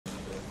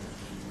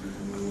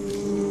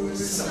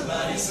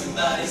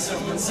somebody,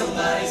 someone,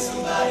 somebody,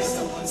 somebody,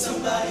 someone,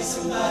 somebody,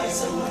 somebody,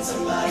 someone,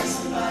 somebody,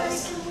 somebody,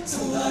 somebody,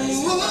 somebody,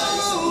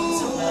 someone,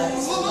 somebody,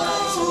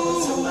 somebody,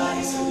 someone,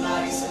 somebody,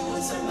 somebody, someone,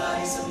 somebody, somebody,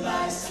 somebody,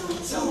 somebody,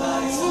 someone,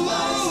 somebody,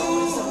 somebody,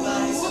 someone,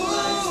 somebody,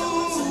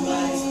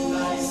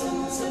 somebody,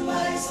 someone, somebody, somebody,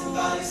 someone, somebody,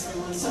 somebody,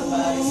 someone,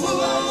 somebody,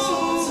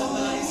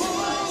 somebody,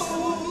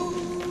 someone.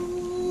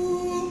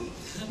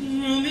 I've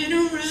been roaming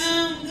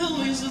around,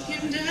 always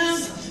looking down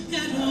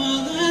at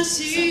all I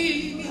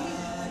see.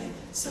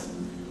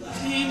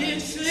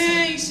 Painted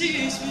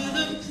faces for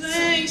the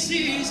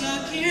places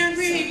I can't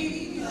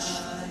reach.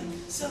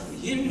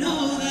 You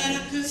know that I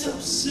could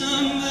help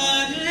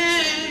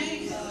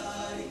somebody.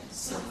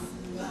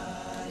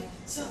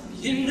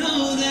 You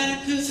know that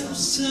I could help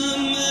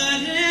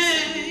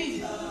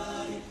somebody.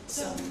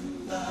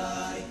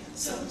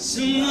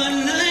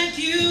 Someone like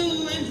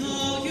you and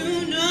all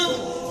you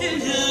know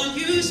and how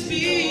you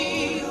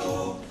speak.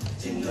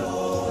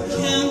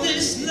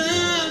 Countless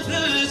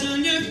lovers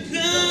on your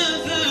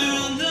cover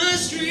on the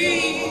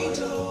street.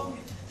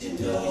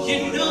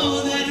 You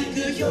know that I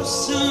could use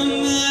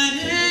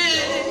somebody.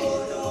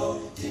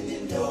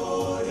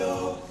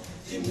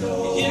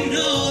 You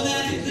know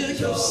that I could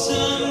use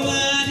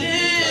somebody.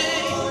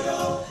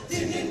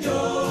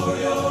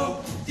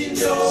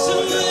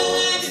 Someone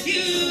like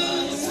you.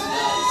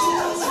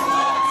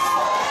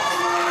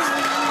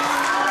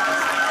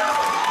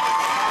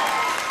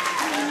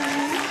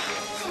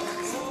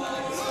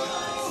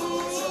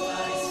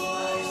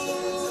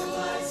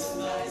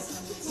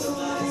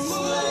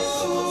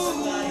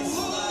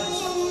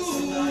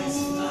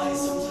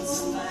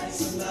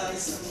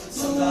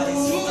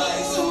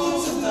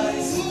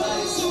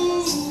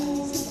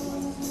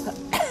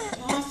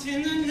 Off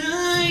in the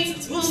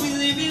night, while we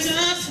live it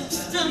up,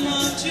 I'm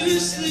off to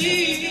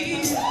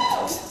sleep.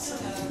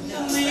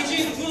 I'm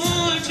waiting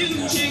for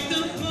to shake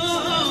the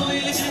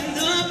void and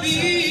the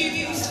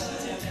beat.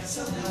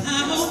 I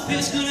hope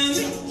it's gonna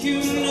make you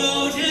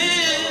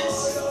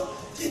notice.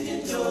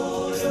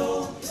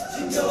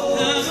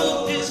 I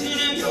hope it's gonna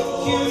make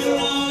you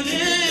notice.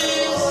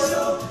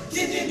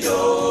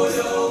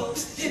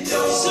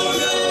 Someone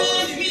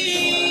like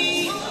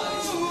me.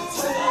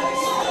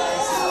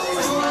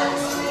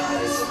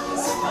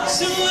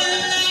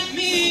 Someone like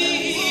me.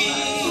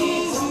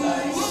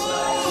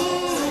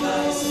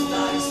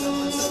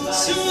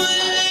 Someone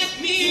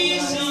like me.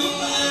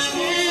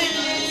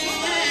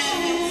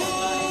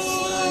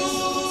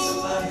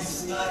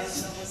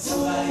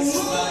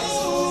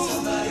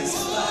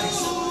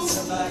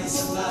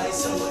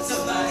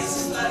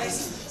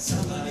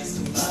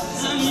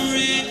 I'm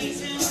ready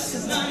now.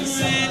 I'm ready now. I'm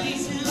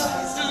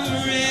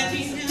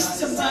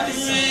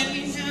ready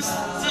now.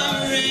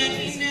 I'm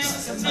ready now.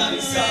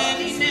 I'm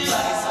ready now. I'm ready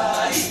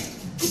now.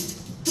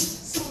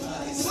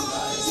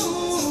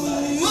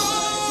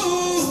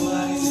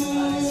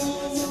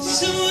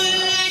 Someone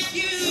like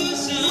you,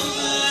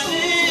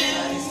 somebody.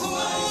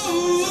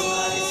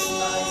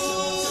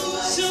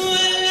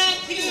 Someone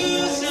like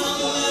you,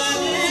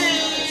 somebody.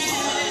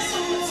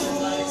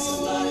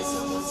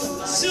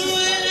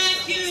 Someone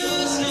like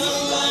you,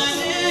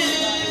 somebody.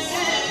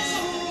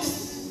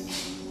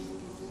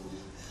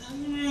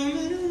 I'm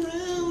roaming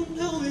around,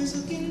 always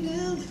looking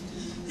down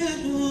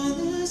at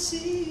all I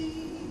see.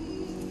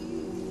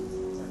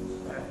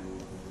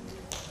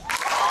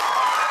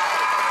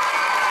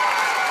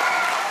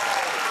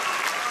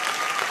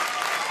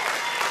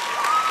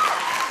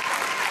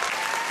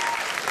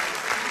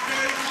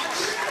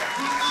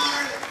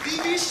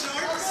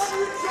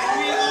 And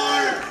we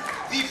are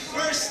the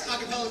first a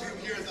cappella group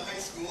here at the high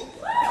school.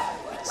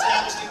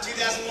 Established in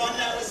 2001.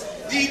 That was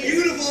the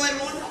beautiful and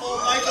wonderful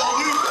Michael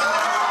Luke.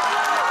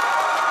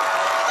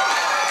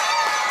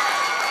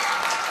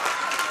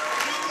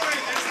 Don't worry,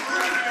 there's a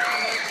word here for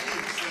Michael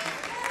Luke, so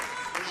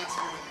we're not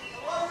spoiling.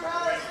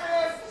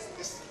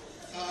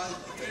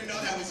 You didn't know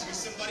that was You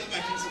Somebody by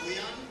Kings of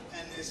Leon,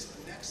 and this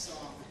next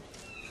song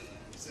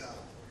is, well,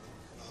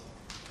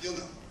 you'll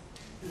know.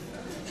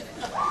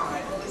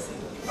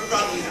 Or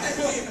probably not.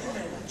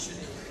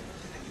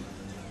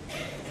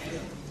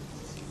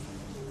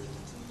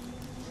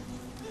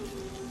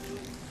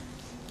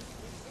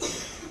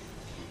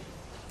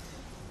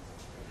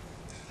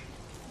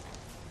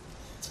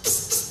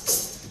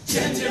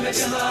 Jim Jimma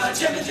Jimma,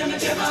 Jimma Jimma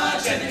Jimma,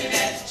 Jimmy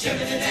Net,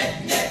 Jimmy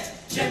Net Net,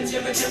 Jim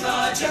Jimma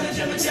Jimma, Jimma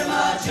Jimma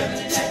Jimma,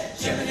 Jimmy Net,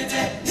 Jimmy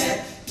Net Net,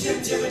 Jim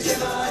Jimma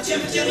Jimma,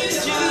 Jimma Jimma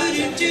Jimma, Jimmy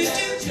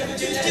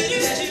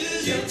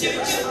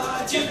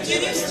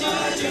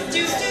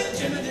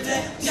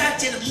Got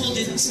that I'm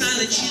holding,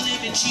 smiling, she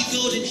living, she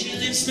golden, she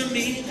lives for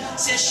me.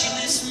 Says she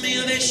lives for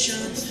me,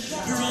 ovation,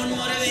 her own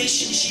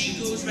motivation.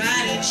 She goes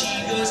right and she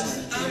goes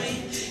on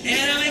me,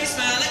 and I make it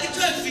smile like a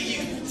drug for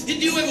you. And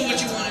do ever what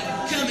you want,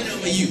 coming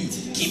over you.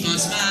 Keep on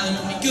smiling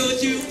when we go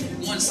through.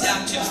 One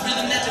stop to the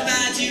rhythm that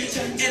divides you,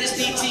 and it's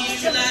beat to you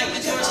like the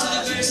chorus to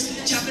the verse.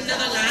 Chop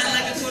another line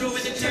like a photo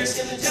with a curse.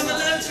 Come a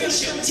love through,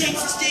 she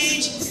takes the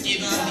stage.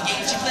 Give on the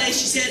game she plays.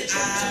 She said,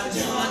 I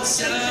want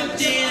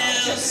something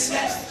else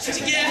to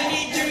get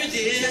me through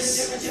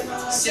this.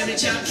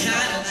 Semi-jump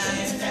kind of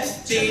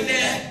life.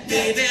 Baby,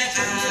 baby,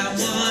 I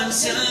want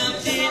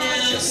something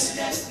else.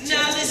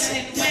 Now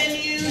listen when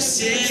you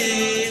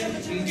say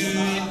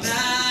goodbye.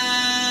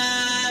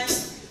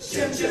 The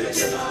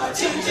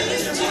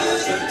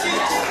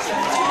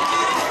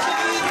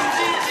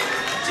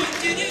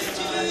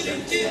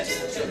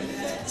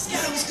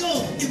sky was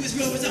gold, it was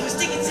rose. I was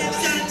sticking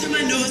sand through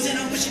my nose, and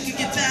I wish I could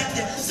get back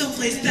there,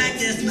 someplace back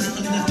there,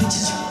 smiling at the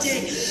pictures you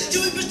take.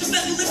 Do it, push the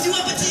vessel, lift you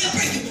up until you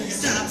break. It won't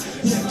stop,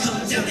 won't come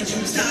down, and you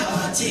won't stop.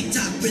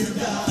 Tick-tock rhythm,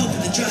 bump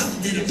in the drop,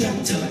 and then I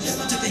bumped up.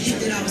 Took the hit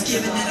that I was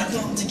given, then I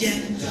bumped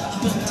again. I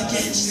bumped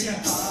again. She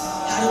said,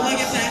 how do I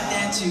get back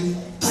there to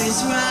place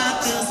where I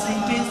fell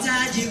asleep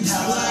inside you? How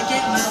do I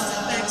get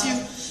myself back to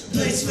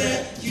place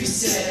where you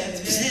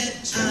said that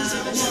I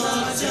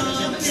want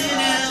something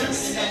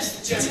else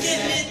to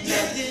get me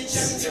through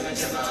this?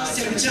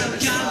 Semi-jump kind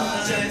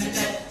of life.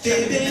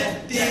 Baby,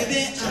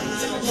 baby,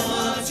 I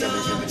want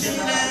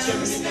something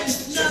else.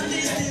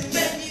 Nothing's new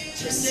when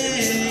you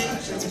say.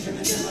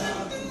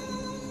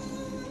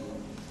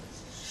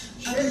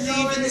 I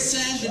believe in the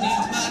sand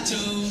beneath my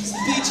toes. The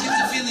beach gets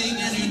a feeling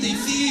and earthy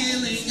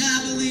feeling.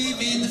 I believe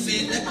in the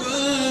fit that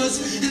grows,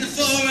 and the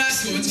 4-eye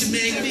chords can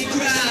make me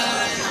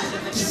cry.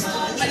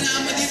 When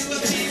I'm with you,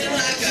 I feel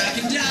like I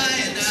can die,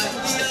 and I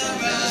will be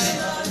alright,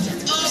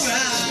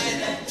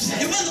 alright.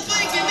 You want the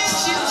blanket and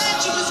she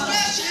let you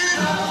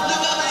expression.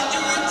 Love all that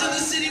you into the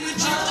city with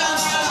tripped on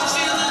drugs,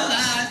 feel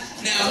alive.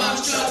 Now I'm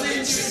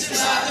struggling to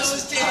survive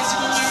those days you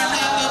were wearing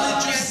that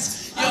lovely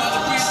dress. You're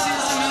the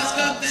princess, I must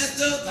confess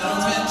the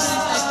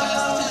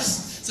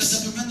sets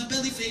up around the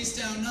belly, face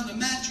down on the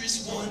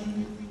mattress,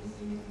 one.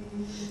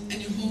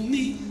 And you hold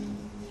me,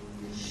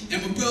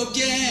 and we're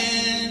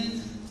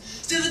broken.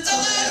 Still, it's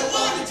all I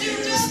want to do,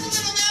 just a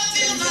little now,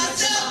 feel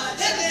myself.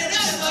 Headed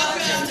up, walk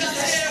around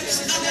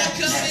downstairs, I'm not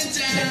coming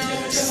down.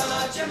 No,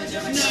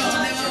 no,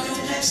 I know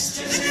that's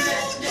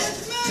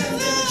my life.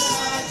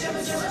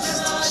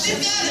 She's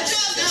got a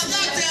job now,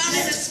 locked down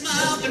in a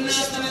smile, but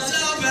nothing is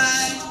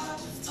alright.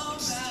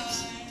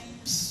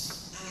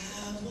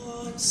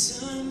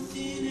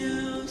 Something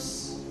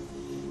else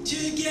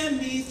to get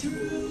me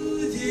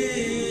through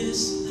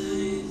this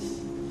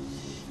life.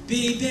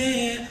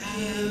 Baby,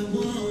 I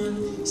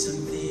want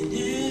something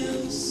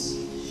else.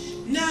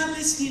 Not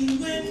listening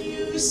when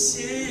you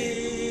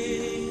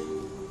say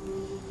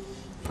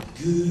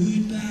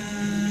goodbye.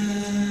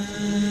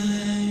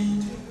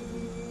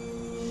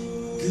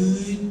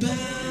 Goodbye.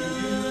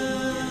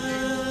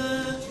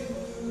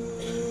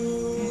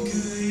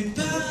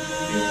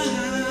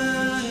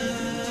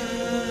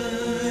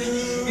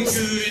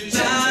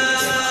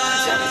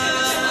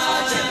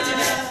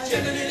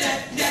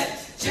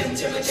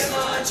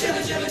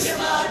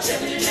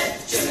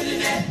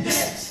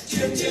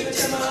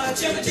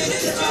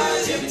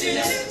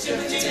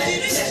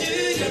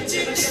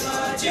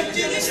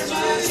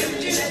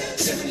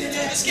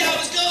 The sky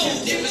was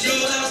gold, it was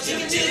rose. I was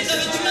taking tears up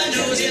through my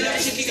nose, and I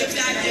wish I could get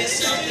back there,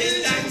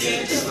 someplace back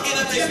there, in a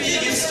place where you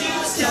can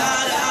still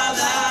start our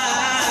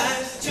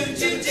lives.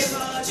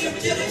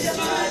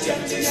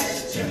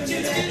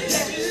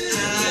 I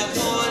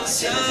want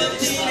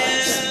something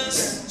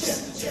else.